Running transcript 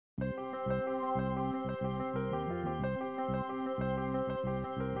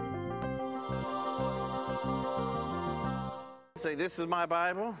Say, this is my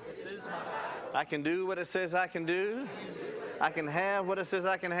Bible. This is my Bible. I can do what it says I can do. I can have what it says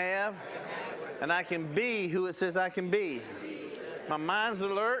I can have. And I can be who it says I can be. My mind's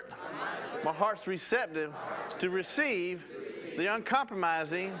alert. My heart's receptive to receive the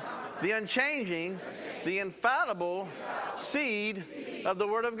uncompromising, the unchanging, the infallible seed of the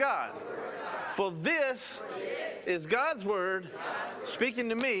Word of God. For this is God's Word speaking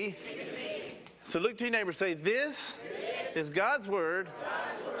to me. So look to your neighbor and say, this is God's Word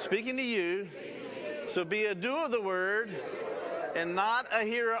speaking to you. So be a doer of the Word and not a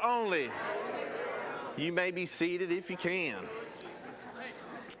hearer only. You may be seated if you can.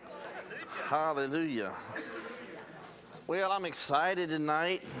 Hallelujah. Well, I'm excited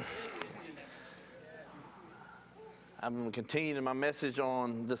tonight. I'm going to continue my message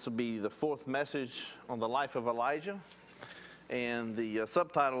on, this will be the fourth message on the life of Elijah. And the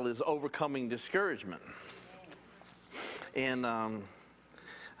subtitle is Overcoming Discouragement. And I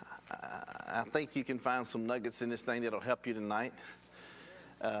think you can find some nuggets in this thing that'll help you tonight.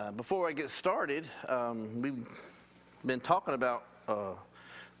 Before I get started, we've been talking about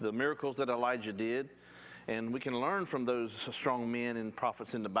the miracles that Elijah did. And we can learn from those strong men and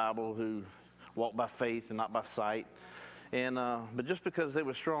prophets in the Bible who walked by faith and not by sight. And but just because they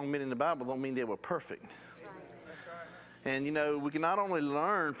were strong men in the Bible don't mean they were perfect. And you know, we can not only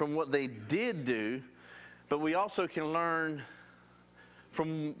learn from what they did do, but we also can learn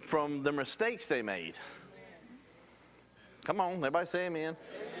from the mistakes they made. Come on, everybody say amen.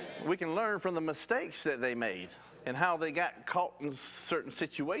 We can learn from the mistakes that they made and how they got caught in certain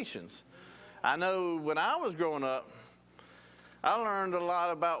situations. I know when I was growing up, I learned a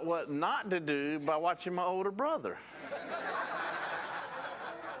lot about what not to do by watching my older brother.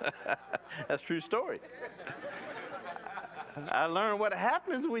 That's a true story. I learned what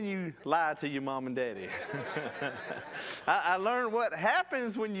happens when you lie to your mom and daddy. I learned what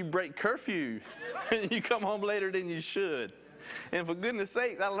happens when you break curfew and you come home later than you should. And for goodness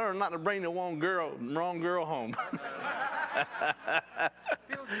sake, I learned not to bring the wrong girl home.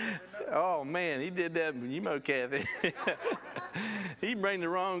 Oh man, he did that. You know, Kathy. He bring the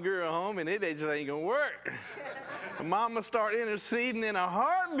wrong girl home, and it just ain't gonna work. Mama start interceding in a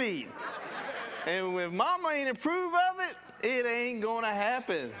heartbeat, and if Mama ain't approve of it, it ain't gonna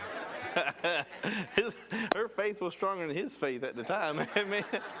happen. Her faith was stronger than his faith at the time. Amen.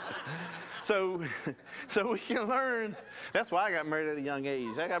 So we can learn. That's why I got married at a young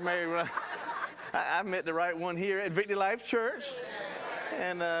age. I got married when I met the right one here at Victory Life Church.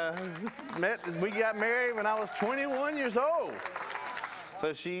 And we got married when I was 21 years old.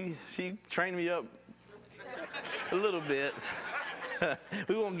 So she trained me up a little bit.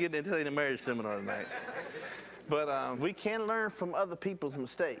 We won't get into the marriage seminar tonight. But we can learn from other people's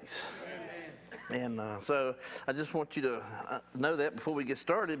mistakes. And so I just want you to know that before we get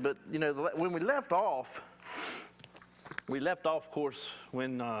started. But, you know, when we left off, of course,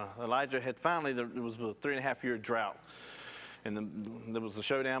 when Elijah had finally, there was a 3.5-year drought. And there was a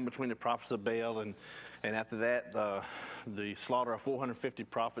showdown between the prophets of Baal. And after that, the slaughter of 450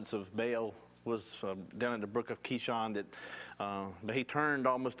 prophets of Baal was down in the brook of Kishon. But he turned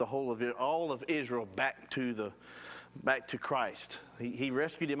almost the whole of all of Israel back to Christ. He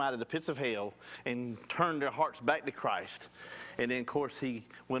rescued him out of the pits of hell and turned their hearts back to Christ. And then, of course, he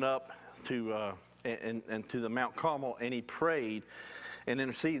went up to the Mount Carmel, and he prayed and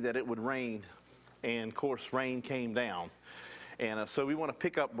interceded that it would rain. And, of course, rain came down. And so we want to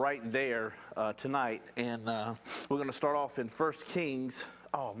pick up right there tonight. And we're going to start off in 1 Kings.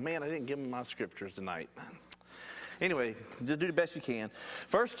 Oh, man, I didn't give them my scriptures tonight. Anyway, just do the best you can.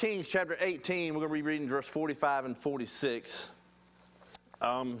 1 Kings chapter 18, we're going to be reading verse 45 and 46.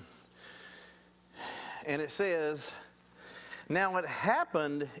 And it says, now it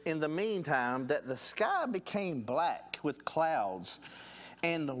happened in the meantime that the sky became black with clouds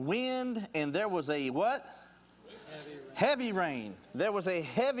and the wind, and there was a what? Heavy rain. There was a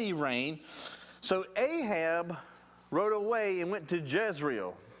heavy rain. So Ahab rode away and went to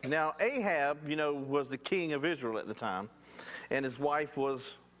Jezreel. Now, Ahab, you know, was the king of Israel at the time, and his wife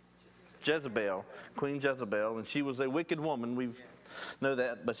was Jezebel, Queen Jezebel, and she was a wicked woman. We know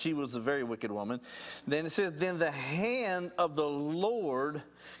that, but she was a very wicked woman. Then it says, then the hand of the Lord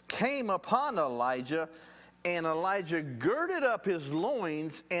came upon Elijah, and Elijah girded up his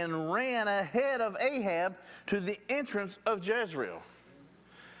loins and ran ahead of Ahab to the entrance of Jezreel.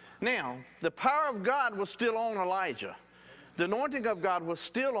 Now, the power of God was still on Elijah. The anointing of God was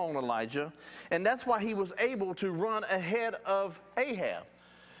still on Elijah, and that's why he was able to run ahead of Ahab.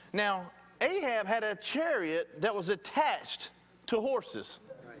 Now, Ahab had a chariot that was attached to horses.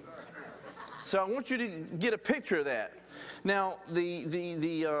 So I want you to get a picture of that. Now,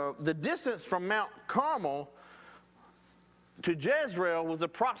 the distance from Mount Carmel to Jezreel was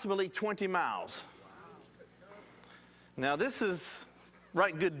approximately 20 miles. Now, this is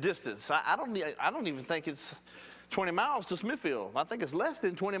right good distance. I don't even think it's 20 miles to Smithfield. I think it's less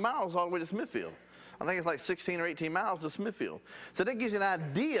than 20 miles all the way to Smithfield. I think it's like 16 or 18 miles to Smithfield. So that gives you an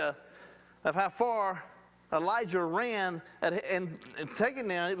idea of how far Elijah ran. And taking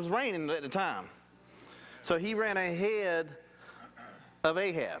now, it was raining at the time. So he ran ahead of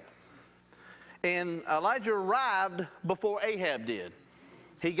Ahab. And Elijah arrived before Ahab did.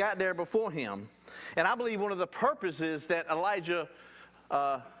 He got there before him. And I believe one of the purposes that Elijah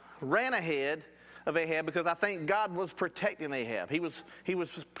ran ahead of Ahab, because I think God was protecting Ahab. He was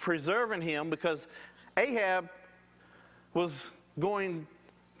preserving him, because Ahab was going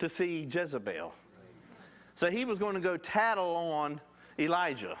to see Jezebel. So he was going to go tattle on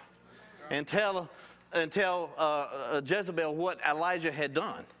Elijah and tell Jezebel what Elijah had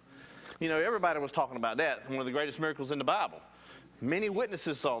done. You know, everybody was talking about that. One of the greatest miracles in the Bible. Many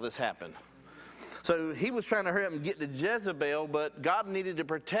witnesses saw this happen. So he was trying to hurry up and get to Jezebel, but God needed to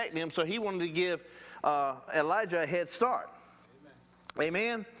protect him, so he wanted to give Elijah a head start. Amen.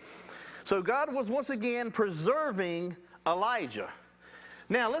 Amen? So God was once again preserving Elijah.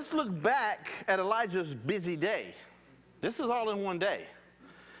 Now let's look back at Elijah's busy day. This is all in one day.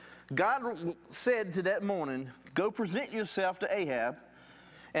 God said to that morning, go present yourself to Ahab,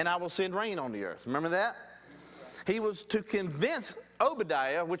 and I will send rain on the earth. Remember that? He was to convince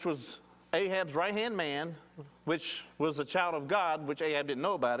Obadiah, which was Ahab's right-hand man, which was a child of God, which Ahab didn't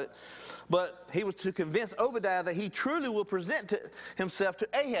know about it. But he was to convince Obadiah that he truly will present himself to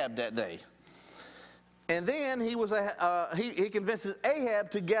Ahab that day. And then he convinces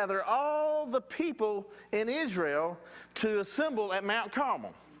Ahab to gather all the people in Israel to assemble at Mount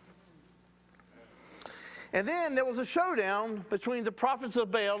Carmel. And then there was a showdown between the prophets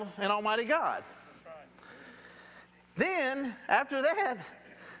of Baal and Almighty God. Then, after that,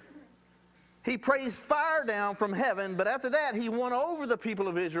 he praised fire down from heaven, but after that, he won over the people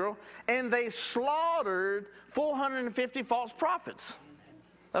of Israel, and they slaughtered 450 false prophets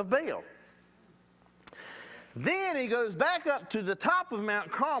of Baal. Then he goes back up to the top of Mount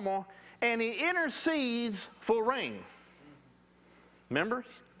Carmel, and he intercedes for rain. Remember?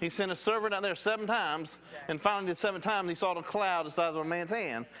 He sent a servant out there 7 times, and finally the 7th time he saw the cloud the size of a man's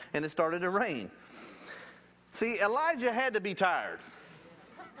hand, and it started to rain. See, Elijah had to be tired.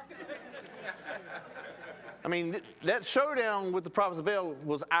 I mean, that showdown with the prophets of Baal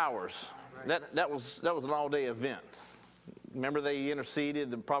was hours. That was an all-day event. Remember, they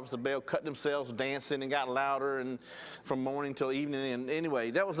interceded. The prophets of Baal cut themselves dancing and got louder, and from morning till evening. And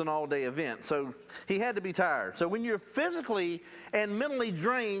anyway, that was an all-day event. So he had to be tired. So when you're physically and mentally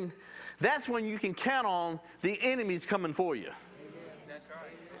drained, that's when you can count on the enemies coming for you. That's right.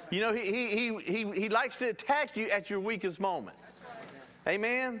 You know, he likes to attack you at your weakest moment. Right.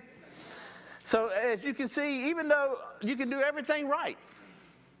 Amen? So as you can see, even though you can do everything right,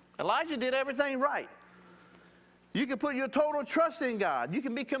 Elijah did everything right. You can put your total trust in God. You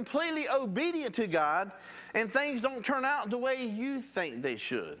can be completely obedient to God, and things don't turn out the way you think they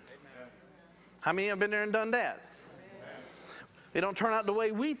should. Amen. How many have been there and done that? Amen. They don't turn out the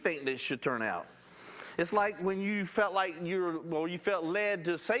way we think they should turn out. It's like when you felt like you felt led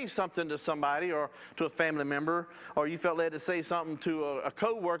to say something to somebody or to a family member, or you felt led to say something to a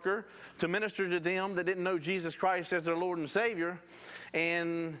co-worker, to minister to them that didn't know Jesus Christ as their Lord and Savior,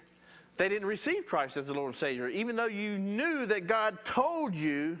 and they didn't receive Christ as the Lord and Savior, even though you knew that God told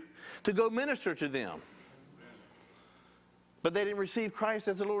you to go minister to them. But they didn't receive Christ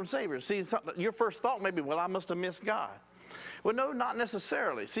as the Lord and Savior. See, your first thought may be, well, I must have missed God. Well, no, not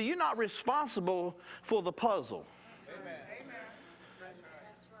necessarily. See, you're not responsible for the puzzle.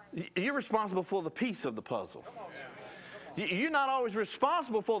 Amen. You're responsible for the piece of the puzzle. You're not always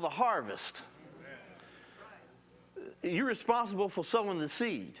responsible for the harvest. You're responsible for sowing the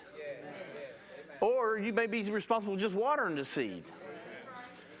seed. Or you may be responsible for just watering the seed.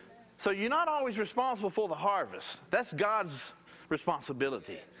 So you're not always responsible for the harvest. That's God's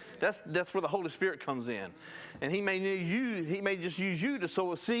responsibility. That's where the Holy Spirit comes in. And he may just use you to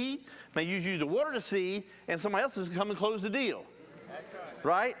sow a seed, may use you to water the seed, and somebody else is come and close the deal.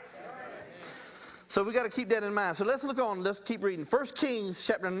 Right? So we got to keep that in mind. So let's look on. Let's keep reading. 1 Kings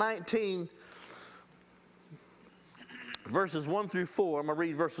chapter 19. Verses 1 through 4, I'm going to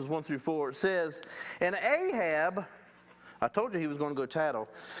read verses 1 through 4. It says, and Ahab, I told you he was going to go tattle.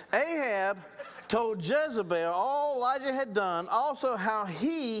 Ahab told Jezebel all Elijah had done, also how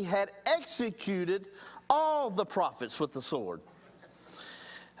he had executed all the prophets with the sword.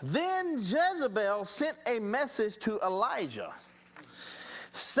 Then Jezebel sent a message to Elijah,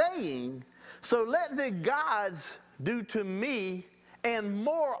 saying, so let the gods do to me and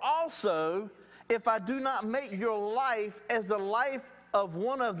more also, if I do not make your life as the life of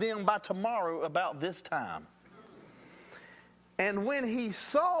one of them by tomorrow about this time. And when he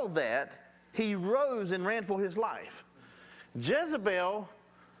saw that, he rose and ran for his life. Jezebel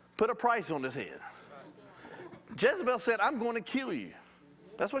put a price on his head. Jezebel said, I'm going to kill you.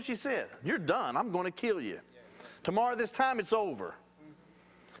 That's what she said. You're done. I'm going to kill you. Tomorrow this time it's over.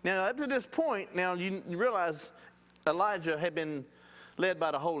 Now, up to this point, now you realize Elijah had been led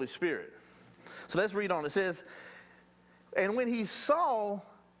by the Holy Spirit. So let's read on. It says, and when he saw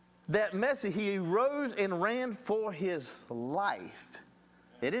that message, he rose and ran for his life.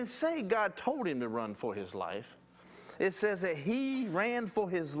 It didn't say God told him to run for his life. It says that he ran for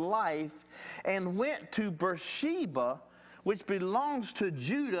his life and went to Beersheba, which belongs to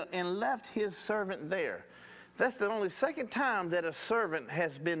Judah, and left his servant there. That's the only second time that a servant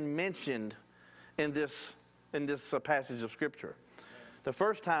has been mentioned in this passage of Scripture. The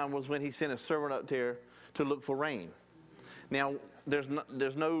first time was when he sent a servant up there to look for rain. Now, there's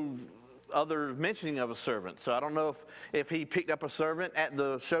no other mentioning of a servant. So I don't know if he picked up a servant at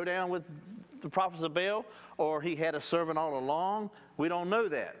the showdown with the prophets of Baal, or he had a servant all along. We don't know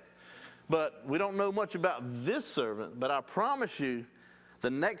that. But we don't know much about this servant, but I promise you, the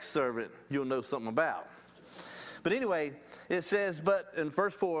next servant you'll know something about. But anyway, it says, but in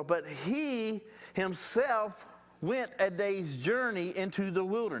verse 4, but he himself went a day's journey into the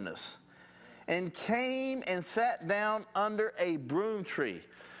wilderness and came and sat down under a broom tree.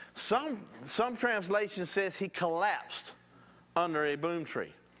 Some translation says he collapsed under a broom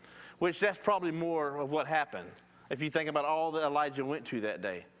tree, which that's probably more of what happened if you think about all that Elijah went to that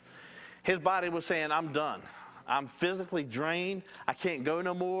day. His body was saying, I'm done. I'm physically drained. I can't go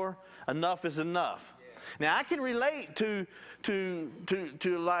no more. Enough is enough. Now, I can relate to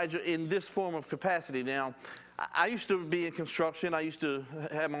Elijah in this form of capacity. Now, I used to be in construction. I used to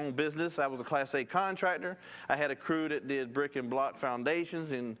have my own business. I was a Class A contractor. I had a crew that did brick and block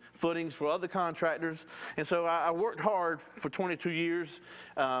foundations and footings for other contractors. And so I worked hard for 22 years.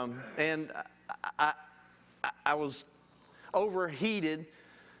 And I was overheated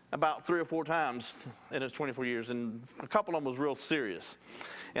about 3 or 4 times in those 24 years. And a couple of them was real serious.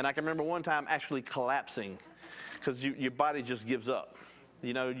 And I can remember one time actually collapsing because your body just gives up.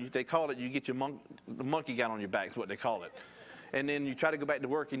 You know, they call it, you get the monkey got on your back is what they call it. And then you try to go back to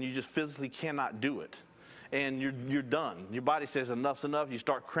work and you just physically cannot do it. And you're done. Your body says enough's enough. You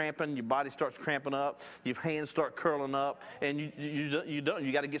start cramping. Your body starts cramping up. Your hands start curling up. And you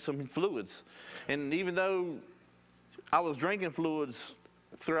got to get some fluids. And even though I was drinking fluids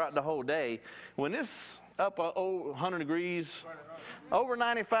throughout the whole day, when it's up 100 degrees, over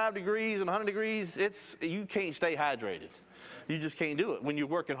 95 degrees and 100 degrees, you can't stay hydrated. You just can't do it when you're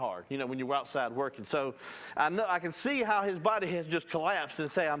working hard, you know, when you're outside working. So I can see how his body has just collapsed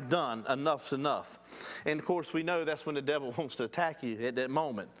and say, I'm done, enough's enough. And of course, we know that's when the devil wants to attack you at that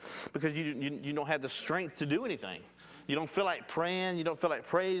moment because you don't have the strength to do anything. You don't feel like praying, you don't feel like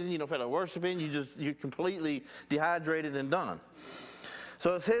praising, you don't feel like worshiping, you're completely dehydrated and done.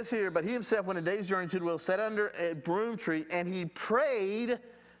 So it says here, but he himself went a day's journey to the wilderness, sat under a broom tree, and he prayed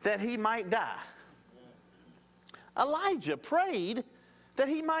that he might die. Elijah prayed that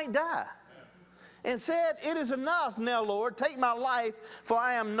he might die and said, it is enough now, Lord, take my life, for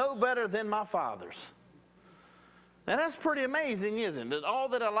I am no better than my fathers. Now that's pretty amazing, isn't it? That all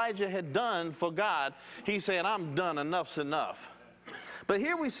that Elijah had done for God, he's saying, I'm done, enough's enough. But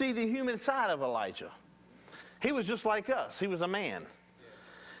here we see the human side of Elijah. He was just like us. He was a man.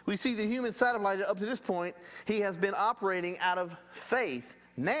 We see the human side of Elijah. Up to this point, he has been operating out of faith.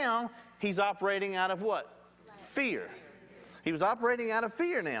 Now, he's operating out of what? Fear. He was operating out of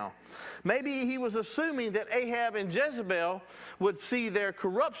fear now. Maybe he was assuming that Ahab and Jezebel would see their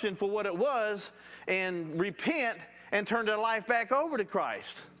corruption for what it was and repent and turn their life back over to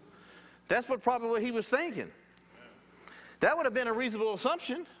Christ. That's probably what he was thinking. That would have been a reasonable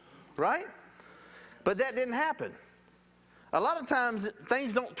assumption, right? But that didn't happen. A lot of times,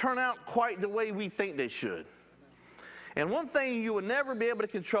 things don't turn out quite the way we think they should. And one thing you will never be able to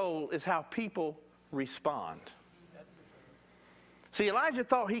control is how people respond. See, Elijah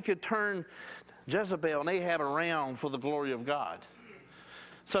thought he could turn Jezebel and Ahab around for the glory of God.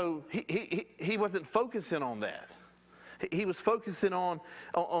 So he wasn't focusing on that. He was focusing on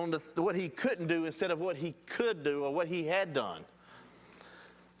what he couldn't do instead of what he could do or what he had done.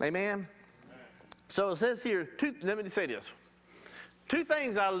 Amen? So it says here, let me say this. 2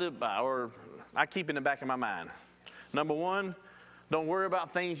 things I live by, or I keep in the back of my mind. Number 1, Don't worry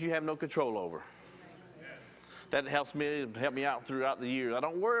about things you have no control over. That help me out throughout the years. I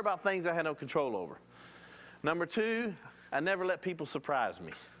don't worry about things I had no control over. Number 2, I never let people surprise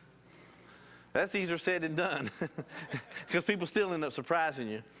me. That's easier said than done because people still end up surprising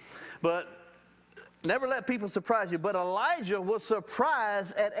you. But never let people surprise you. But Elijah was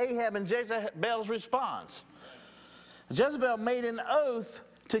surprised at Ahab and Jezebel's response. Jezebel made an oath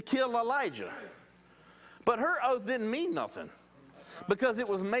to kill Elijah. But her oath didn't mean nothing because it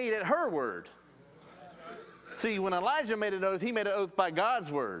was made at her word. See, when Elijah made an oath, he made an oath by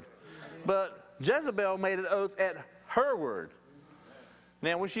God's word. But Jezebel made an oath at her word.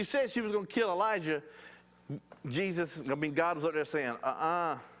 Now, when she said she was going to kill Elijah, God was up there saying,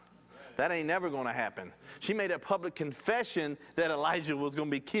 that ain't never going to happen. She made a public confession that Elijah was going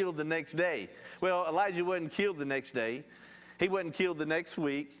to be killed the next day. Well, Elijah wasn't killed the next day. He wasn't killed the next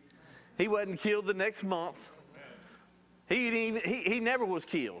week. He wasn't killed the next month. He never was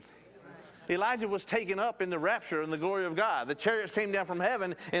killed. Elijah was taken up in the rapture in the glory of God. The chariots came down from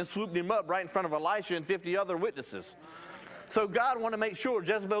heaven and swooped him up right in front of Elisha and 50 other witnesses. So God wanted to make sure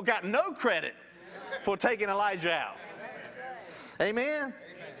Jezebel got no credit for taking Elijah out. Amen?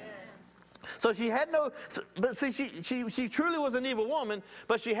 So she had no, but see, she truly was an evil woman,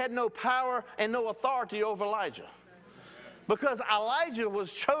 but she had no power and no authority over Elijah. Because Elijah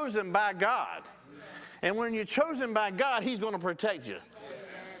was chosen by God. And when you're chosen by God, he's going to protect you.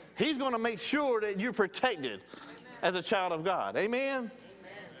 He's going to make sure that you're protected as a child of God. Amen?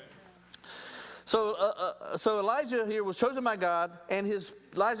 So Elijah here was chosen by God, and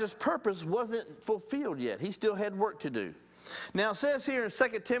Elijah's purpose wasn't fulfilled yet. He still had work to do. Now it says here in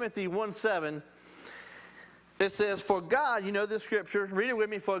 2 Timothy 1:7, it says, for God, you know this scripture, read it with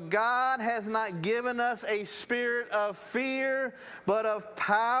me, for God has not given us a spirit of fear, but of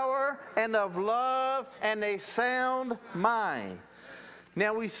power and of love and a sound mind.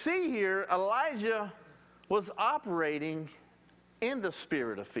 Now we see here Elijah was operating in the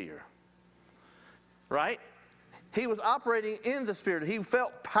spirit of fear. Right? He was operating in the spirit. He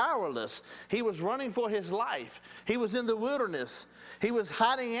felt powerless. He was running for his life. He was in the wilderness. He was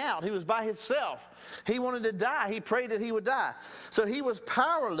hiding out. He was by himself. He wanted to die. He prayed that he would die. So he was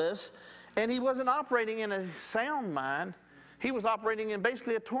powerless, and he wasn't operating in a sound mind. He was operating in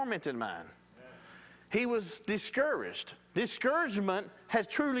basically a tormented mind. He was discouraged. Discouragement has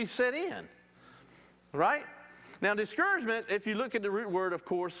truly set in. Right? Now, discouragement, if you look at the root word, of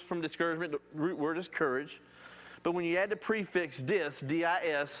course, from discouragement, the root word is courage. But when you add the prefix dis,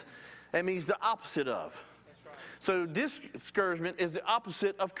 D-I-S, that means the opposite of. Right. So discouragement is the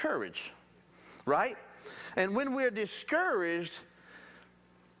opposite of courage, right? And when we're discouraged,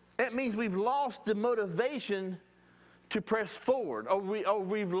 that means we've lost the motivation to press forward, or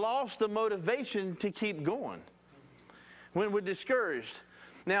we've lost the motivation to keep going when we're discouraged.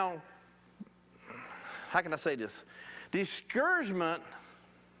 Now, how can I say this? Discouragement,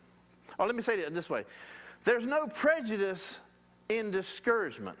 or let me say it this way. There's no prejudice in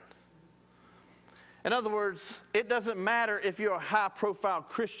discouragement. In other words, it doesn't matter if you're a high-profile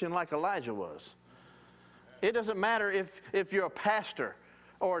Christian like Elijah was. It doesn't matter if you're a pastor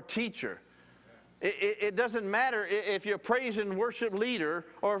or a teacher. It doesn't matter if you're a praise and worship leader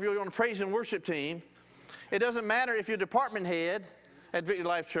or if you're on a praise and worship team. It doesn't matter if you're a department head at Victory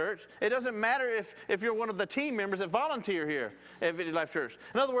Life Church. It doesn't matter if you're one of the team members that volunteer here at Victory Life Church.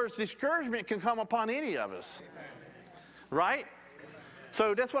 In other words, discouragement can come upon any of us. Right?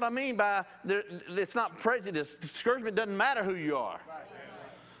 So that's what I mean by it's not prejudice. Discouragement doesn't matter who you are.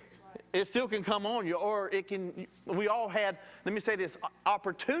 It still can come on you, or it can, we all had, let me say this,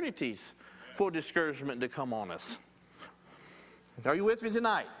 opportunities for discouragement to come on us. Are you with me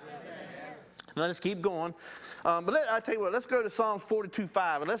tonight? Yes. Now let's keep going. But I tell you what, let's go to Psalms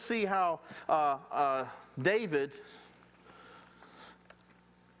 42:5, and let's see how David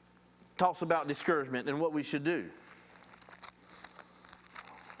talks about discouragement and what we should do.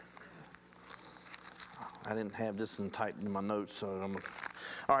 I didn't have this in tight in my notes, so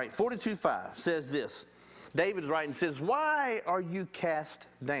all right, 42:5 says this. David's writing, says, "Why are you cast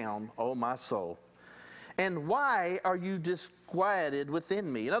down, O my soul? And why are you disquieted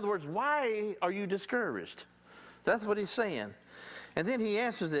within me?" In other words, why are you discouraged? That's what he's saying. And then he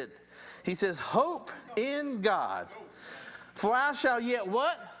answers it. He says, "Hope in God, for I shall yet"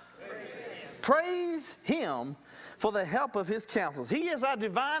 what? Praise him for the help of his counsels. He is our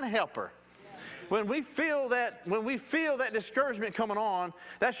divine helper. When we feel that discouragement coming on,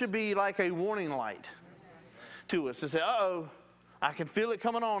 that should be like a warning light to us to say, uh-oh, I can feel it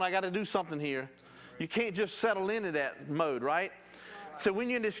coming on. I got to do something here. You can't just settle into that mode, right? So when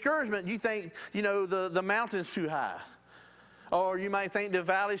you're in discouragement, you think, the mountain's too high. Or you might think the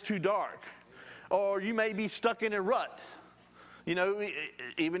valley's too dark. Or you may be stuck in a rut. You know,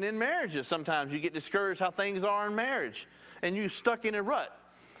 even in marriages, sometimes you get discouraged how things are in marriage. And you're stuck in a rut.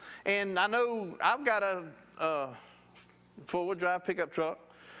 And I know I've got a four-wheel drive pickup truck.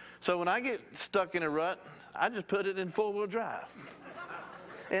 So when I get stuck in a rut, I just put it in four-wheel drive.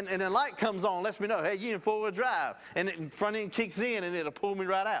 And the light comes on, lets me know, hey, you're in four-wheel drive. And the front end kicks in, and it'll pull me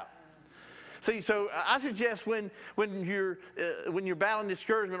right out. See, so I suggest when you're battling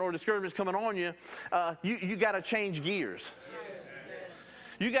discouragement or discouragement's coming on you, you got to change gears.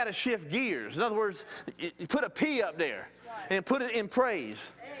 You got to shift gears. In other words, you put a P up there and put it in praise.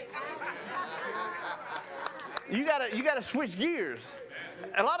 You got to switch gears.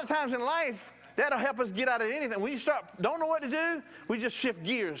 A lot of times in life, that'll help us get out of anything. When you don't know what to do, we just shift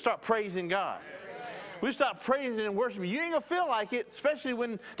gears, start praising God. We start praising and worshiping. You ain't going to feel like it, especially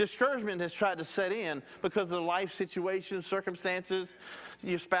when discouragement has tried to set in because of the life situations, circumstances,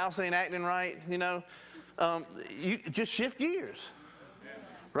 your spouse ain't acting right, you know. You just shift gears,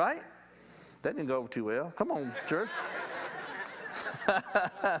 right? That didn't go over too well. Come on, church. All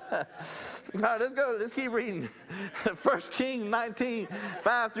right, let's go. Let's keep reading. 1 Kings 19,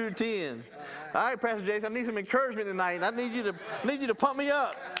 5 through 10. All right, Pastor Jason, I need some encouragement tonight. I need you to pump me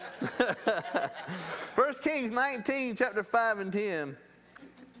up. 1 Kings 19, chapter 5 and 10.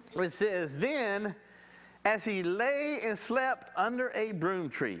 It says, then as he lay and slept under a broom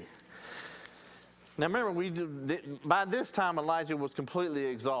tree. Now remember, by this time Elijah was completely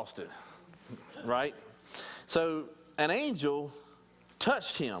exhausted, right? So an angel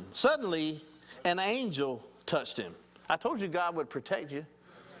touched him. Suddenly, an angel touched him. I told you God would protect you.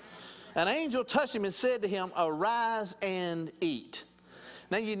 An angel touched him and said to him, arise and eat.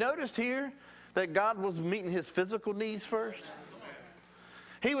 Now you noticed here that God was meeting his physical needs first.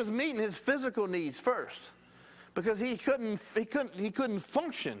 He was meeting his physical needs first because he couldn't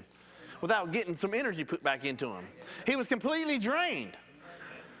function without getting some energy put back into him. He was completely drained.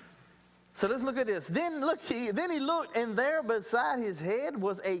 So let's look at this. Then he looked, and there beside his head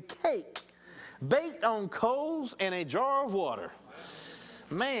was a cake baked on coals and a jar of water.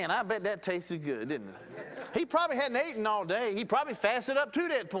 Man, I bet that tasted good, didn't it? He probably hadn't eaten all day. He probably fasted up to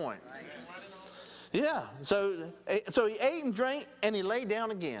that point. Yeah, so he ate and drank, and he lay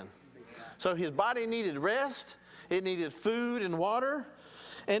down again. So his body needed rest. It needed food and water.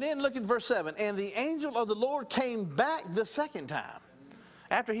 And then look at verse 7. And the angel of the Lord came back the second time.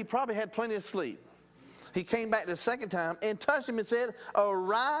 After he probably had plenty of sleep. He came back the second time and touched him and said,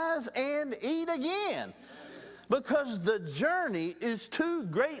 arise and eat again, because the journey is too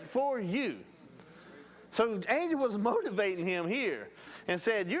great for you. So the angel was motivating him here and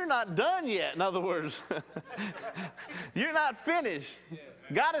said, you're not done yet. In other words, you're not finished.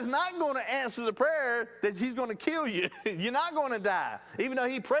 God is not going to answer the prayer that he's going to kill you. You're not going to die. Even though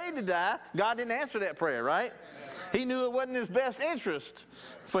he prayed to die, God didn't answer that prayer, right? He knew it wasn't his best interest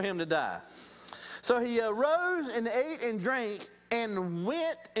for him to die. So he arose and ate and drank and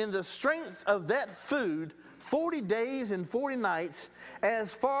went in the strength of that food 40 days and 40 nights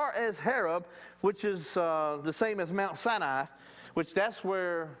as far as Horeb, which is the same as Mount Sinai, which that's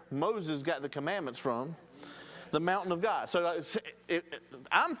where Moses got the commandments from, the mountain of God. So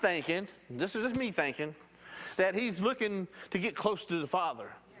I'm thinking, this is just me thinking, that he's looking to get close to the Father.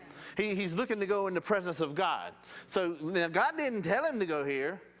 He's looking to go in the presence of God. So now God didn't tell him to go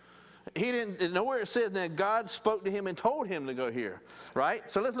here. He didn't, nowhere it says that God spoke to him and told him to go here, right?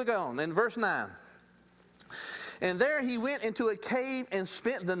 So let's look on in verse 9. And there he went into a cave and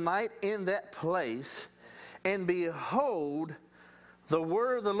spent the night in that place. And behold, the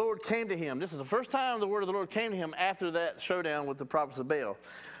word of the Lord came to him. This is the first time the word of the Lord came to him after that showdown with the prophets of Baal.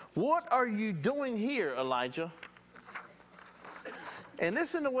 What are you doing here, Elijah? And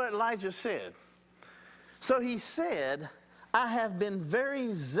listen to what Elijah said. So he said, I have been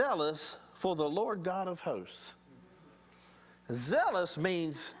very zealous for the Lord God of hosts. Zealous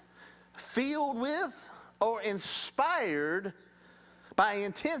means filled with or inspired by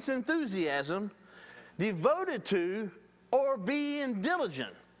intense enthusiasm, devoted to, or being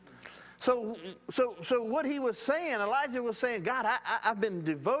diligent. So what he was saying, Elijah was saying, God, I've been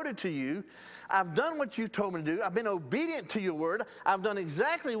devoted to you. I've done what you told me to do. I've been obedient to your word. I've done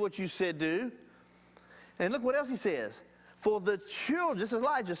exactly what you said do. And look what else he says. For the children, this is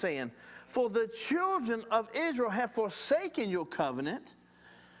Elijah saying, for the children of Israel have forsaken your covenant,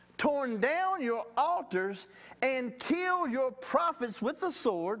 torn down your altars, and killed your prophets with the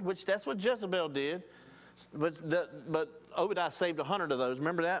sword, which that's what Jezebel did. But Obadiah saved 100 of those.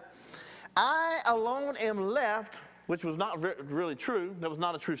 Remember that? I alone am left which was not really true. That was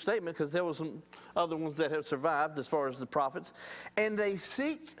not a true statement because there were some other ones that have survived as far as the prophets. And they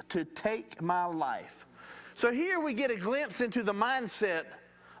seek to take my life. So here we get a glimpse into the mindset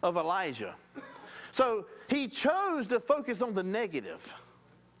of Elijah. So he chose to focus on the negative.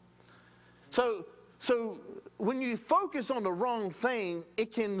 So when you focus on the wrong thing,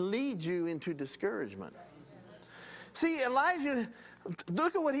 it can lead you into discouragement. See, Elijah,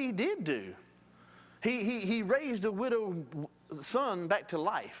 look at what he did do. He raised a widowed son back to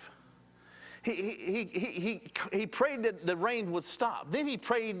life. He prayed that the rain would stop. Then he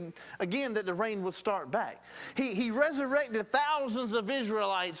prayed again that the rain would start back. He resurrected thousands of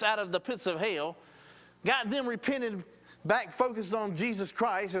Israelites out of the pits of hell, got them repented back, focused on Jesus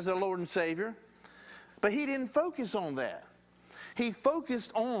Christ as their Lord and Savior. But he didn't focus on that. He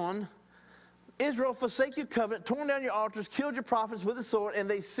focused on Israel, forsake your covenant, torn down your altars, killed your prophets with a sword, and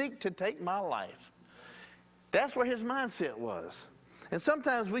they seek to take my life. That's where his mindset was. And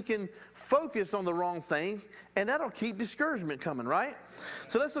sometimes we can focus on the wrong thing, and that'll keep discouragement coming, right?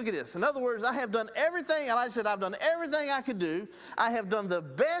 So let's look at this. In other words, I have done everything, and I said I've done everything I could do. I have done the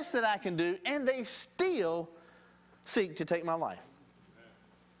best that I can do, and they still seek to take my life.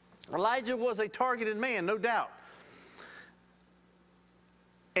 Elijah was a targeted man, no doubt.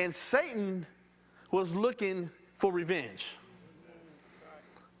 And Satan was looking for revenge.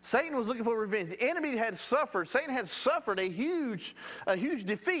 Satan was looking for revenge. The enemy had suffered, Satan had suffered a huge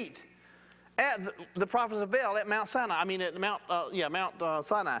defeat at the prophets of Baal at Mount Sinai.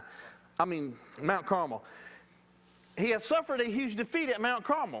 Mount Carmel. He had suffered a huge defeat at Mount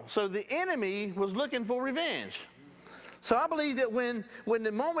Carmel. So the enemy was looking for revenge. So I believe that when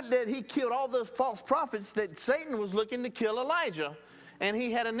the moment that he killed all those false prophets, that Satan was looking to kill Elijah. And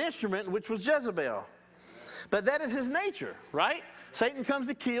he had an instrument, which was Jezebel. But that is his nature, right? Satan comes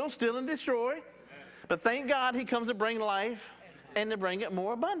to kill, steal, and destroy. But thank God he comes to bring life and to bring it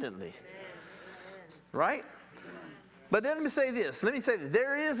more abundantly. Right? But then let me say this.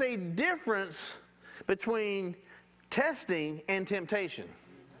 There is a difference between testing and temptation.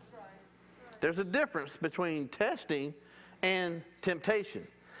 There's a difference between testing and temptation.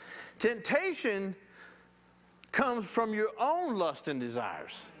 Temptation comes from your own lust and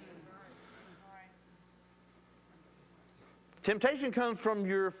desires. Temptation comes from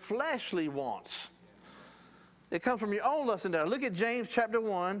your fleshly wants. It comes from your own lust and desire. Look at James chapter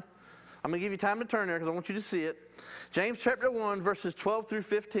 1. I'm going to give you time to turn there because I want you to see it. James chapter 1, verses 12 through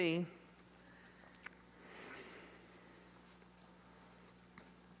 15.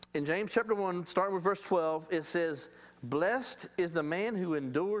 In James chapter 1, starting with verse 12, it says, "Blessed is the man who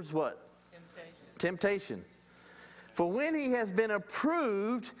endures" what? Temptation. For when he has been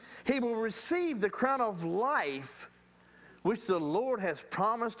approved, he will receive the crown of life which the Lord has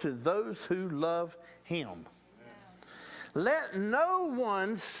promised to those who love him. Let no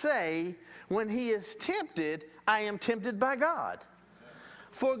one say when he is tempted, I am tempted by God.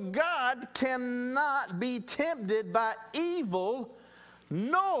 For God cannot be tempted by evil,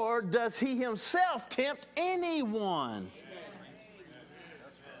 nor does he himself tempt anyone.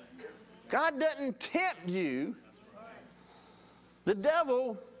 God doesn't tempt you. The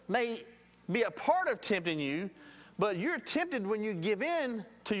devil may be a part of tempting you, but you're tempted when you give in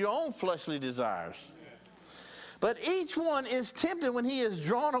to your own fleshly desires. But each one is tempted when he is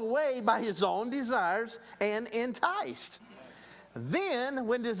drawn away by his own desires and enticed. Then,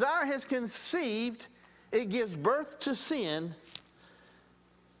 when desire has conceived, it gives birth to sin,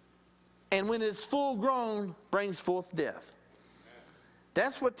 and when it's full grown, brings forth death.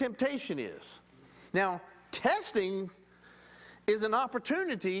 That's what temptation is. Now, testing is an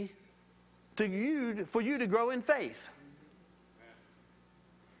opportunity for you to grow in faith.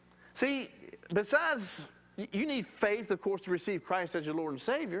 See, besides, you need faith, of course, to receive Christ as your Lord and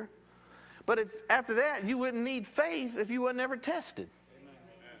Savior. But after that, you wouldn't need faith if you weren't ever tested.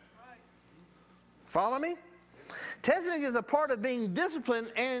 Follow me? Testing is a part of being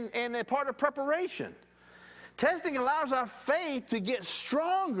disciplined and a part of preparation. Testing allows our faith to get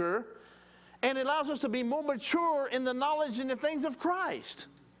stronger, and it allows us to be more mature in the knowledge and the things of Christ.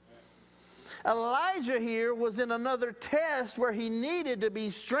 Elijah here was in another test where he needed to be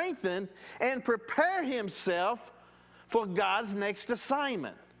strengthened and prepare himself for God's next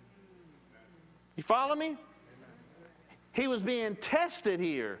assignment. You follow me? He was being tested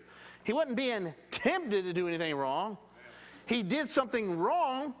here. He wasn't being tempted to do anything wrong. He did something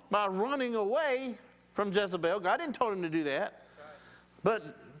wrong by running away from Jezebel. God didn't tell him to do that.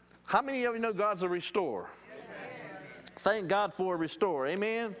 But how many of you know God's a restorer? Thank God for a restorer.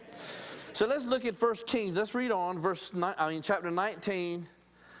 Amen? So let's look at 1 Kings. Let's read on chapter 19,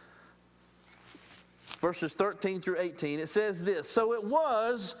 verses 13 through 18. It says this, so it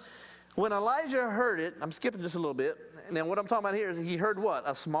was when Elijah heard it, I'm skipping just a little bit. Now what I'm talking about here is he heard what?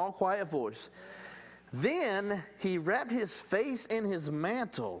 A small quiet voice. Then he wrapped his face in his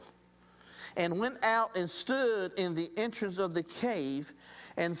mantle and went out and stood in the entrance of the cave.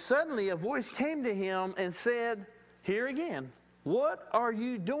 And suddenly a voice came to him and said, here again, what are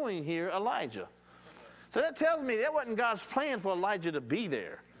you doing here, Elijah? So that tells me that wasn't God's plan for Elijah to be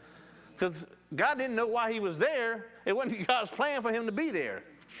there. Because God didn't know why he was there. It wasn't God's plan for him to be there.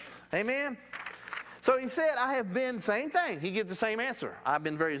 Amen? So he said, I have been, same thing. He gives the same answer. I've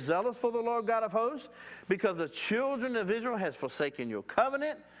been very zealous for the Lord God of hosts, because the children of Israel has forsaken your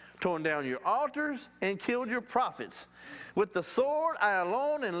covenant, torn down your altars, and killed your prophets. With the sword I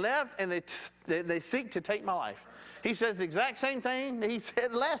alone am left, and they seek to take my life. He says the exact same thing that he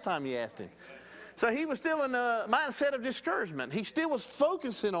said last time you asked him. So he was still in a mindset of discouragement. He still was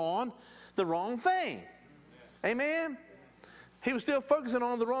focusing on the wrong thing. Amen? He was still focusing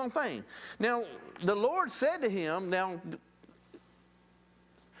on the wrong thing. Now, the Lord said to him,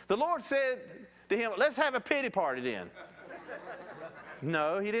 let's have a pity party then.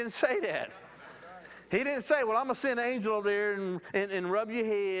 No, he didn't say that. He didn't say, well, I'm going to send an angel over there and rub your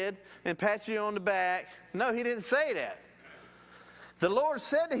head and pat you on the back. No, he didn't say that. The Lord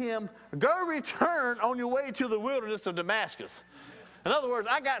said to him, go return on your way to the wilderness of Damascus. In other words,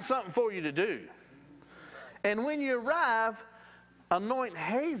 I got something for you to do. And when you arrive, anoint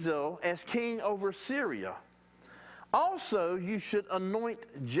Hazael as king over Syria. Also, you should anoint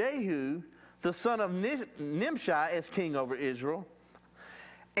Jehu, the son of Nimshi, as king over Israel.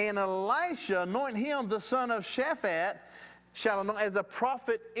 And Elisha, anoint him, the son of Shaphat, shall anoint as a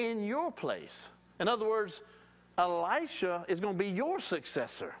prophet in your place. In other words, Elisha is going to be your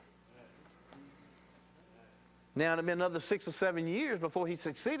successor. Now, it had been another 6 or 7 years before he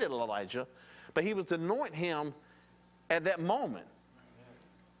succeeded Elijah, but he was to anoint him at that moment,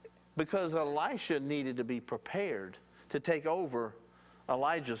 because Elisha needed to be prepared to take over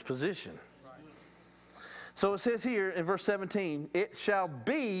Elijah's position. So it says here in verse 17, it shall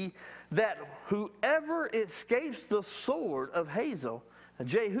be that whoever escapes the sword of Hazael,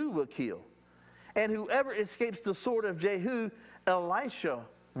 Jehu will kill. And whoever escapes the sword of Jehu, Elisha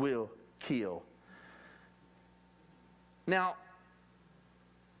will kill. Now,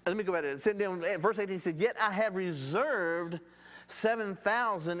 let me go back to it. It said down, verse 18 said, yet I have reserved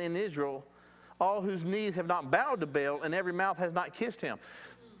 7,000 in Israel, all whose knees have not bowed to Baal, and every mouth has not kissed him.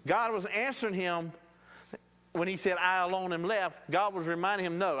 God was answering him when he said, I alone am left. God was reminding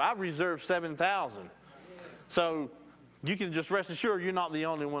him, no, I've reserved 7,000. So you can just rest assured you're not the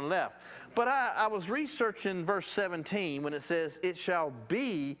only one left. But I was researching verse 17 when it says, it shall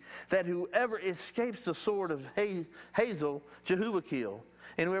be that whoever escapes the sword of Hazael, Jehu will kill.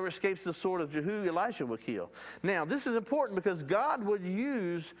 And whoever escapes the sword of Jehu, Elisha will kill. Now, this is important because God would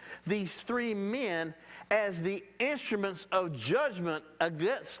use these three men as the instruments of judgment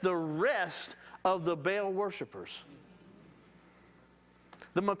against the rest of the Baal worshipers.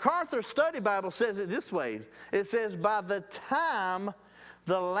 The MacArthur Study Bible says it this way. It says, by the time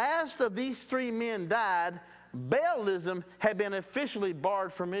the last of these three men died, Baalism had been officially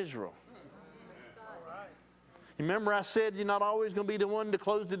barred from Israel. You remember I said you're not always going to be the one to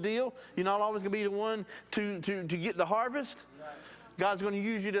close the deal? You're not always going to be the one to get the harvest? God's going to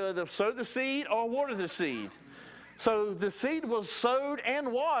use you to sow the seed or water the seed. So the seed was sowed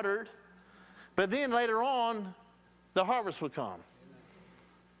and watered, but then later on, the harvest would come.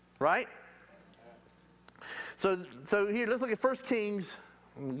 Right? So here, let's look at 1 Kings.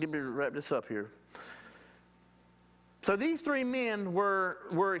 Let me wrap this up here. So these three men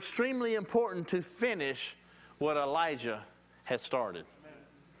were extremely important to finish what Elijah had started.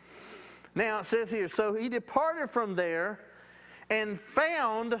 Now it says here, so he departed from there and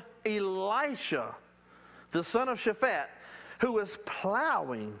found Elisha, the son of Shaphat, who was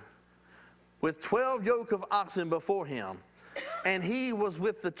plowing with 12 yoke of oxen before him, and he was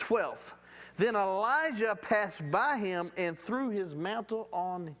with the 12th. Then Elijah passed by him and threw his mantle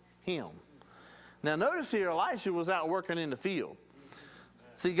on him. Now notice here, Elisha was out working in the field.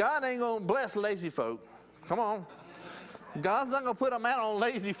 See, God ain't going to bless lazy folk. Come on. God's not going to put a mantle on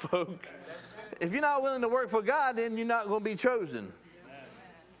lazy folk. If you're not willing to work for God, then you're not going to be chosen.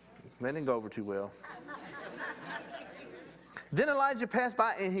 That didn't go over too well. Then Elijah passed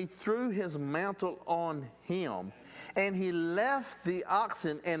by and he threw his mantle on him. And he left the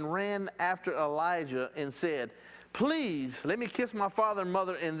oxen and ran after Elijah and said, please let me kiss my father and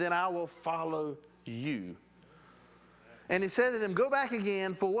mother, and then I will follow you. And he said to him, go back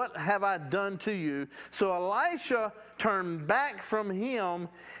again, for what have I done to you? So Elisha turned back from him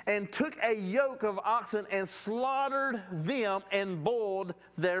and took a yoke of oxen and slaughtered them and boiled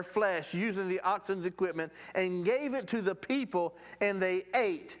their flesh using the oxen's equipment and gave it to the people, and they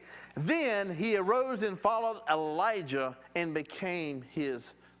ate. Then he arose and followed Elijah and became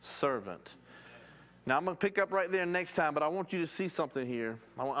his servant. Now I'm going to pick up right there next time, but I want you to see something here.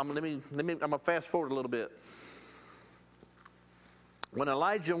 I'm going to fast forward a little bit. When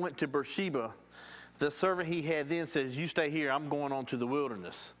Elijah went to Beersheba, the servant he had then says, you stay here, I'm going on to the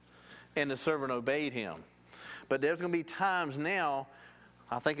wilderness. And the servant obeyed him. But there's going to be times now,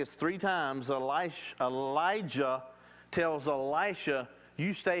 I think it's 3 times, Elijah tells Elisha,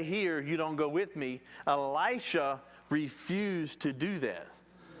 you stay here, you don't go with me. Elisha refused to do that.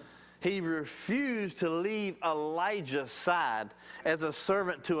 He refused to leave Elijah's side as a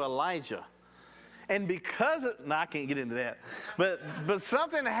servant to Elijah. And because of, no, I can't get into that. But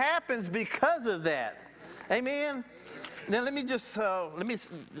something happens because of that. Amen? Now let me just,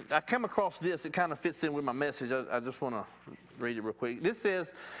 I come across this. It kind of fits in with my message. I just want to read it real quick. This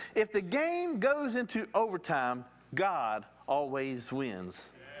says, if the game goes into overtime, God always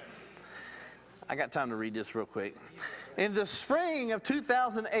wins. I got time to read this real quick. In the spring of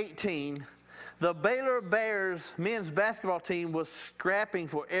 2018, the Baylor Bears men's basketball team was scrapping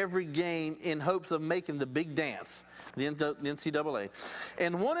for every game in hopes of making the big dance, the NCAA.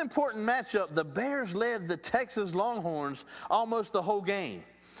 In one important matchup, the Bears led the Texas Longhorns almost the whole game.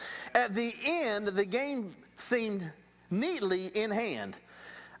 At the end, the game seemed neatly in hand.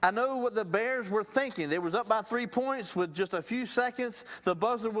 I know what the Bears were thinking. They was up by 3 points with just a few seconds. The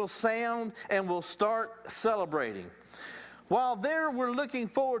buzzer will sound and we'll start celebrating. While they were looking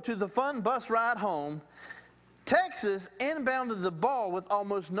forward to the fun bus ride home, Texas inbounded the ball with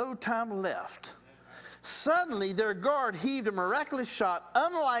almost no time left. Suddenly, their guard heaved a miraculous shot,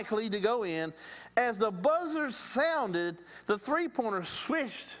 unlikely to go in. As the buzzer sounded, the three-pointer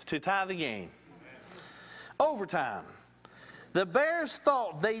swished to tie the game. Overtime. The Bears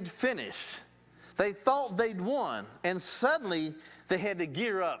thought they'd finished. They thought they'd won, and suddenly they had to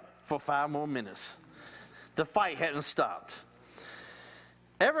gear up for 5 more minutes. The fight hadn't stopped.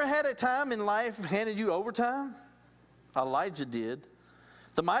 Ever had a time in life handed you overtime? Elijah did.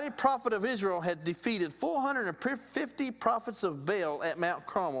 The mighty prophet of Israel had defeated 450 prophets of Baal at Mount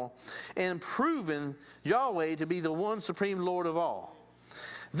Carmel and proven Yahweh to be the one supreme Lord of all.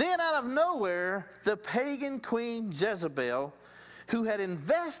 Then out of nowhere, the pagan queen Jezebel, who had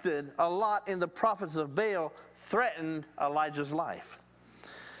invested a lot in the prophets of Baal, threatened Elijah's life.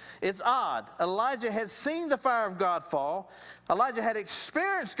 It's odd. Elijah had seen the fire of God fall. Elijah had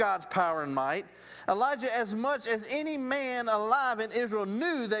experienced God's power and might. Elijah, as much as any man alive in Israel,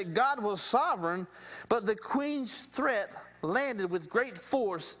 knew that God was sovereign, but the queen's threat landed with great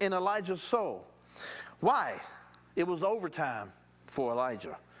force in Elijah's soul. Why? It was overtime for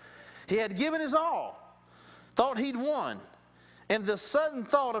Elijah. He had given his all, thought he'd won, and the sudden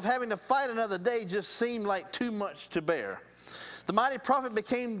thought of having to fight another day just seemed like too much to bear. The mighty prophet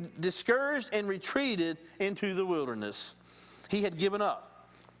became discouraged and retreated into the wilderness. He had given up.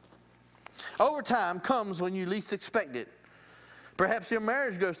 Overtime comes when you least expect it. Perhaps your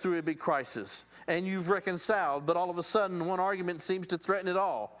marriage goes through a big crisis and you've reconciled, but all of a sudden one argument seems to threaten it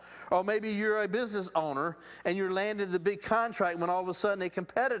all. Or maybe you're a business owner and you're landed the big contract when all of a sudden a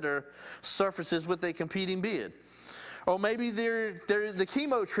competitor surfaces with a competing bid. Or maybe the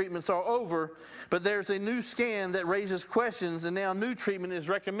chemo treatments are over, but there's a new scan that raises questions, and now new treatment is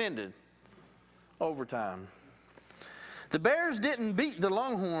recommended. Overtime. The Bears didn't beat the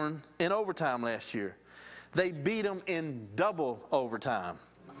Longhorn in overtime last year. They beat them in double overtime.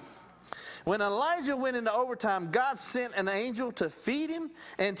 When Elijah went into overtime, God sent an angel to feed him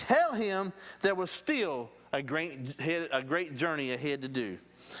and tell him there was still a great journey ahead to do.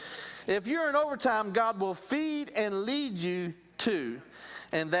 If you're in overtime, God will feed and lead you too,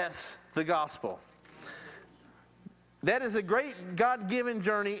 and that's the gospel. That is a great God-given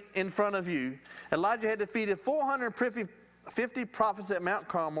journey in front of you. Elijah had defeated 450 prophets at Mount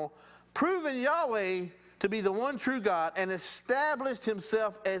Carmel, proven Yahweh to be the one true God, and established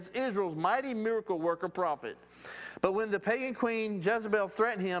himself as Israel's mighty miracle worker prophet. But when the pagan queen Jezebel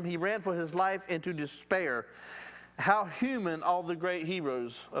threatened him, he ran for his life into despair. How human all the great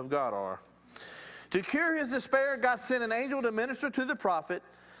heroes of God are. To cure his despair, God sent an angel to minister to the prophet.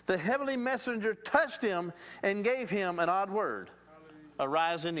 The heavenly messenger touched him and gave him an odd word.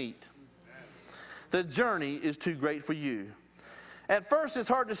 Arise and eat. The journey is too great for you. At first, it's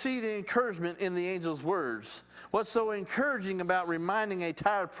hard to see the encouragement in the angel's words. What's so encouraging about reminding a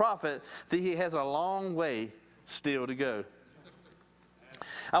tired prophet that he has a long way still to go.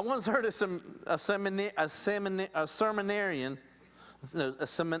 I once heard a seminarian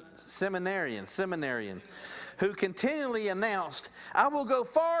who continually announced, "I will go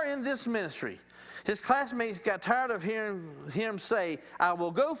far in this ministry." His classmates got tired of hearing him say, "I will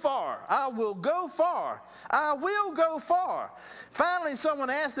go far, I will go far, I will go far." Finally,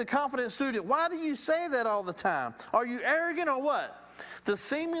 someone asked the confident student, "Why do you say that all the time? Are you arrogant or what?" The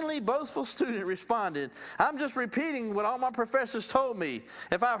seemingly boastful student responded, "I'm just repeating what all my professors told me.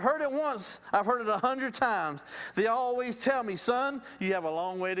 If I've heard it once, I've heard it 100 times. They always tell me, 'Son, you have a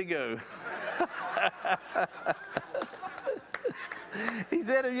long way to go.'" He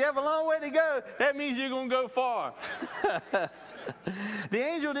said, if you have a long way to go, that means you're going to go far. The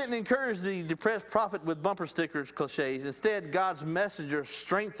angel didn't encourage the depressed prophet with bumper stickers cliches. Instead, God's messenger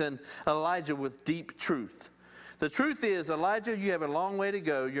strengthened Elijah with deep truth. The truth is, Elijah, you have a long way to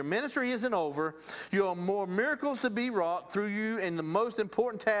go. Your ministry isn't over. You have more miracles to be wrought through you, and the most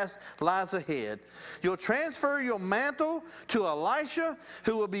important task lies ahead. You'll transfer your mantle to Elisha,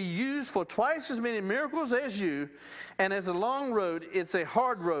 who will be used for twice as many miracles as you. And as a long road, it's a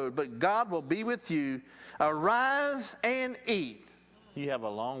hard road, but God will be with you. Arise and eat. You have a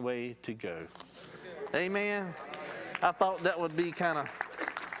long way to go. Amen. I thought that would be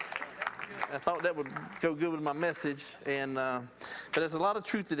I thought that would go good with my message, but there's a lot of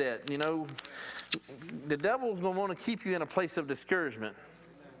truth to that. You know, the devil's going to want to keep you in a place of discouragement.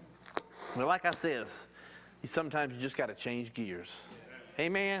 Well, like I said, sometimes you just got to change gears.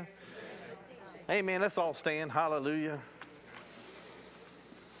 Amen? Amen. Let's all stand. Hallelujah.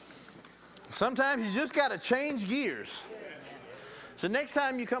 Sometimes you just got to change gears. So next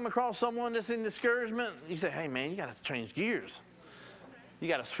time you come across someone that's in discouragement, you say, "Hey, man, you got to change gears. You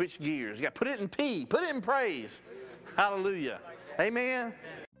got to switch gears. You got to put it in P. Put it in praise." Hallelujah. Amen.